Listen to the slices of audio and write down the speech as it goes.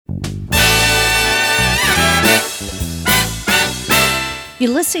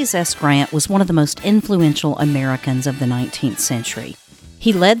Ulysses S. Grant was one of the most influential Americans of the 19th century.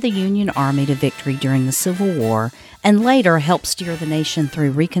 He led the Union Army to victory during the Civil War and later helped steer the nation through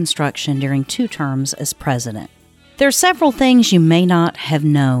Reconstruction during 2 terms as president. There are several things you may not have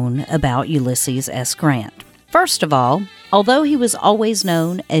known about Ulysses S. Grant. First of all, although he was always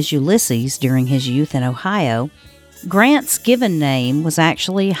known as Ulysses during his youth in Ohio, Grant's given name was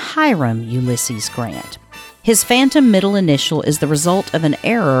actually Hiram Ulysses Grant. His phantom middle initial is the result of an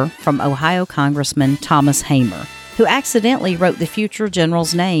error from Ohio Congressman Thomas Hamer, who accidentally wrote the future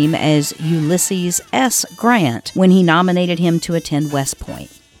general's name as Ulysses S. Grant when he nominated him to attend West Point.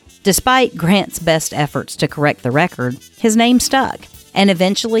 Despite Grant's best efforts to correct the record, his name stuck, and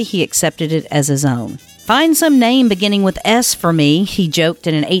eventually he accepted it as his own. "Find some name beginning with S for me," he joked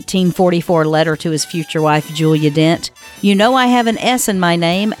in an 1844 letter to his future wife, Julia Dent. "You know I have an S in my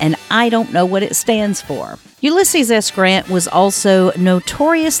name, and I don't know what it stands for." Ulysses S. Grant was also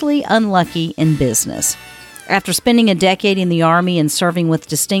notoriously unlucky in business. After spending a decade in the Army and serving with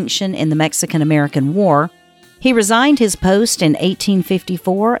distinction in the Mexican-American War, he resigned his post in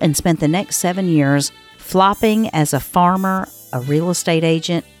 1854 and spent the next 7 years flopping as a farmer, a real estate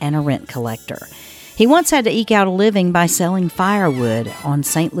agent, and a rent collector. He once had to eke out a living by selling firewood on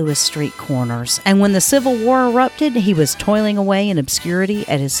St. Louis street corners, and when the Civil War erupted, he was toiling away in obscurity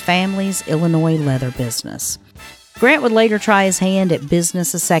at his family's Illinois leather business. Grant would later try his hand at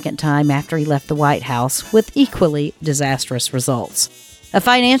business a second time after he left the White House, with equally disastrous results. A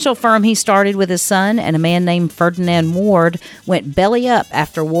financial firm he started with his son and a man named Ferdinand Ward went belly up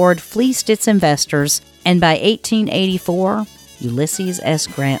after Ward fleeced its investors, and by 1884, Ulysses S.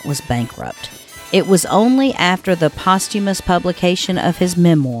 Grant was bankrupt. It was only after the posthumous publication of his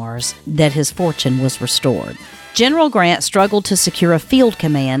memoirs that his fortune was restored. General Grant struggled to secure a field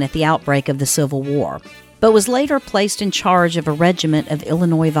command at the outbreak of the Civil War, but was later placed in charge of a regiment of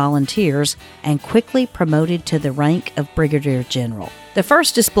Illinois volunteers and quickly promoted to the rank of brigadier general. The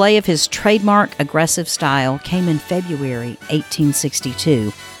first display of his trademark aggressive style came in February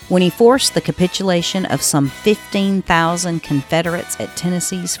 1862, when he forced the capitulation of some 15,000 Confederates at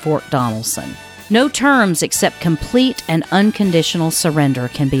Tennessee's Fort Donelson. "No terms except complete and unconditional surrender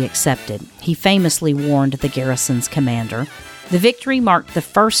can be accepted," he famously warned the garrison's commander. The victory marked the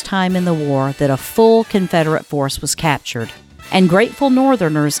first time in the war that a full Confederate force was captured, and grateful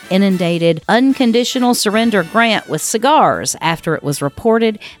Northerners inundated Unconditional Surrender Grant with cigars after it was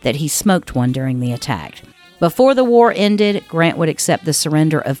reported that he smoked one during the attack. Before the war ended, Grant would accept the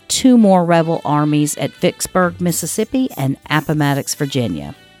surrender of 2 more rebel armies at Vicksburg, Mississippi, and Appomattox,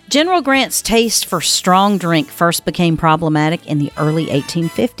 Virginia. General Grant's taste for strong drink first became problematic in the early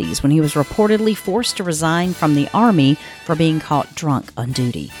 1850s when he was reportedly forced to resign from the Army for being caught drunk on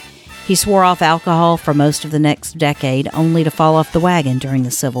duty. He swore off alcohol for most of the next decade, only to fall off the wagon during the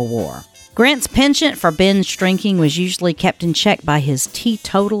Civil War. Grant's penchant for binge drinking was usually kept in check by his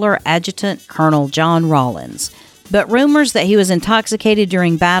teetotaler adjutant, Colonel John Rawlins, but rumors that he was intoxicated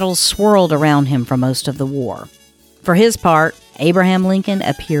during battles swirled around him for most of the war. For his part, Abraham Lincoln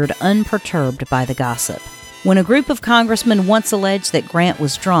appeared unperturbed by the gossip. When a group of congressmen once alleged that Grant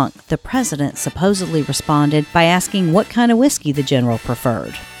was drunk, the president supposedly responded by asking what kind of whiskey the general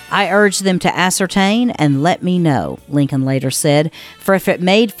preferred. "I urge them to ascertain and let me know," Lincoln later said, "for if it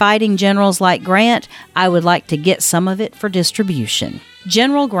made fighting generals like Grant, I would like to get some of it for distribution."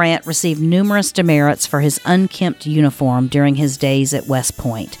 General Grant received numerous demerits for his unkempt uniform during his days at West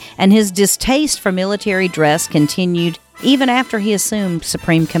Point, and his distaste for military dress continued even after he assumed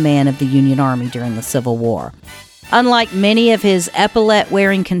supreme command of the Union Army during the Civil War. Unlike many of his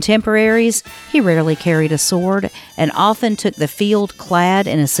epaulette-wearing contemporaries, he rarely carried a sword and often took the field clad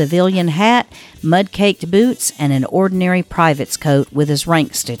in a civilian hat, mud-caked boots, and an ordinary private's coat with his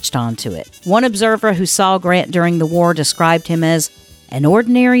rank stitched onto it. One observer who saw Grant during the war described him as an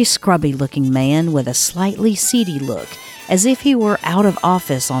ordinary scrubby-looking man with a slightly seedy look, as if he were out of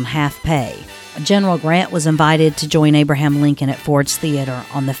office on half pay. General Grant was invited to join Abraham Lincoln at Ford's Theater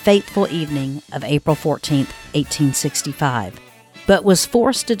on the fateful evening of April 14, 1865, but was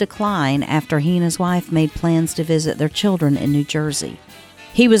forced to decline after he and his wife made plans to visit their children in New Jersey.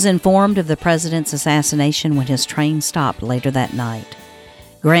 He was informed of the president's assassination when his train stopped later that night.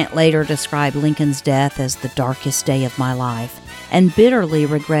 Grant later described Lincoln's death as the darkest day of my life and bitterly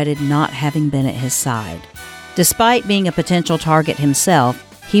regretted not having been at his side. Despite being a potential target himself,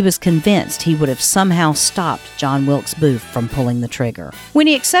 he was convinced he would have somehow stopped John Wilkes Booth from pulling the trigger. When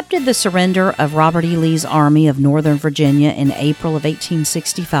he accepted the surrender of Robert E. Lee's Army of Northern Virginia in April of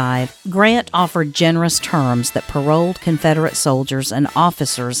 1865, Grant offered generous terms that paroled Confederate soldiers and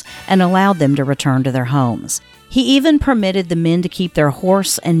officers and allowed them to return to their homes. He even permitted the men to keep their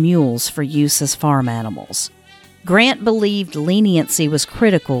horse and mules for use as farm animals. Grant believed leniency was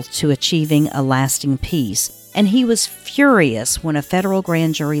critical to achieving a lasting peace, and he was furious when a federal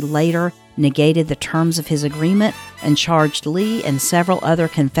grand jury later negated the terms of his agreement and charged Lee and several other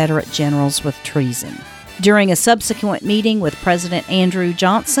Confederate generals with treason. During a subsequent meeting with President Andrew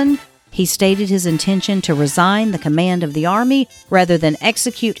Johnson, he stated his intention to resign the command of the Army rather than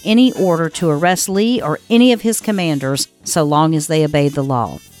execute any order to arrest Lee or any of his commanders so long as they obeyed the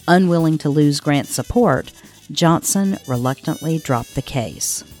law. Unwilling to lose Grant's support, Johnson reluctantly dropped the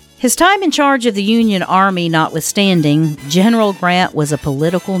case. His time in charge of the Union Army notwithstanding, General Grant was a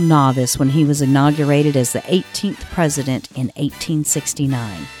political novice when he was inaugurated as the 18th president in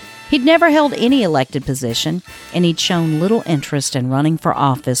 1869. He'd never held any elected position, and he'd shown little interest in running for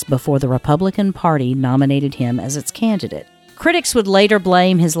office before the Republican Party nominated him as its candidate. Critics would later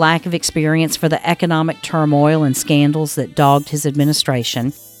blame his lack of experience for the economic turmoil and scandals that dogged his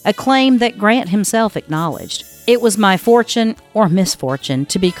administration, a claim that Grant himself acknowledged. It was my fortune, or misfortune,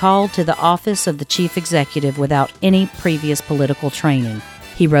 to be called to the office of the chief executive without any previous political training,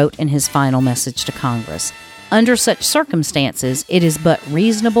 he wrote in his final message to Congress. Under such circumstances, it is but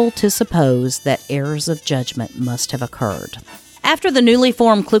reasonable to suppose that errors of judgment must have occurred. After the newly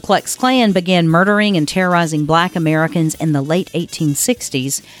formed Ku Klux Klan began murdering and terrorizing Black Americans in the late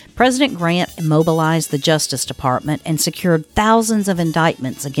 1860s, President Grant mobilized the Justice Department and secured thousands of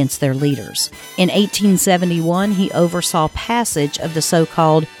indictments against their leaders. In 1871, he oversaw passage of the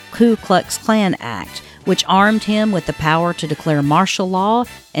so-called Ku Klux Klan Act, which armed him with the power to declare martial law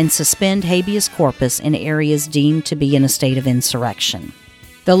and suspend habeas corpus in areas deemed to be in a state of insurrection.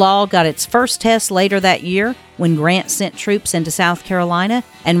 The law got its first test later that year when Grant sent troops into South Carolina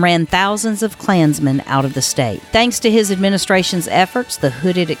and ran thousands of Klansmen out of the state. Thanks to his administration's efforts, the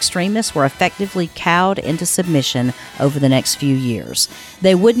hooded extremists were effectively cowed into submission over the next few years.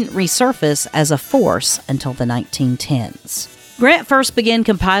 They wouldn't resurface as a force until the 1910s. Grant first began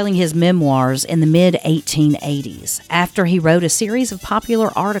compiling his memoirs in the mid-1880s, after he wrote a series of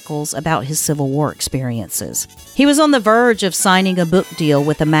popular articles about his Civil War experiences. He was on the verge of signing a book deal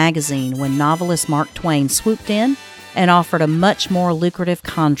with a magazine when novelist Mark Twain swooped in and offered a much more lucrative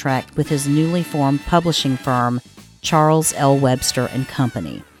contract with his newly formed publishing firm, Charles L. Webster and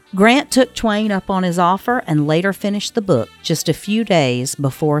Company. Grant took Twain up on his offer and later finished the book just a few days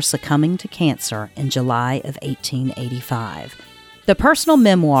before succumbing to cancer in July of 1885. The personal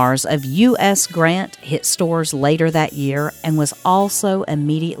memoirs of U.S. Grant hit stores later that year and was also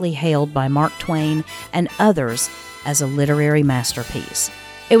immediately hailed by Mark Twain and others as a literary masterpiece.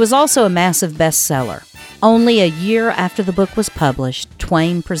 It was also a massive bestseller. Only a year after the book was published,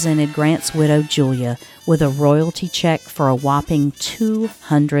 Twain presented Grant's widow, Julia, with a royalty check for a whopping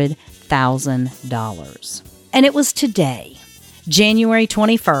 $200,000. And it was today, January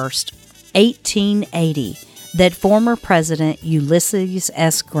 21st, 1880, that former President Ulysses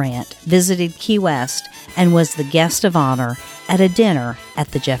S. Grant visited Key West and was the guest of honor at a dinner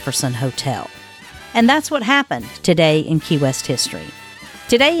at the Jefferson Hotel. And that's what happened today in Key West history.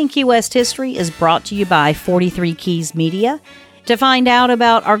 Today in Key West history is brought to you by 43 Keys Media. To find out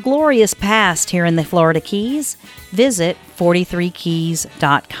about our glorious past here in the Florida Keys, visit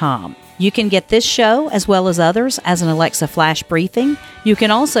 43keys.com. You can get this show, as well as others, as an Alexa Flash briefing. You can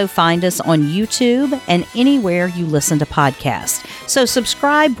also find us on YouTube and anywhere you listen to podcasts. So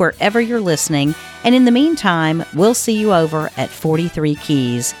subscribe wherever you're listening, and in the meantime, we'll see you over at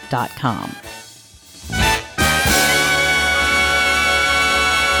 43keys.com.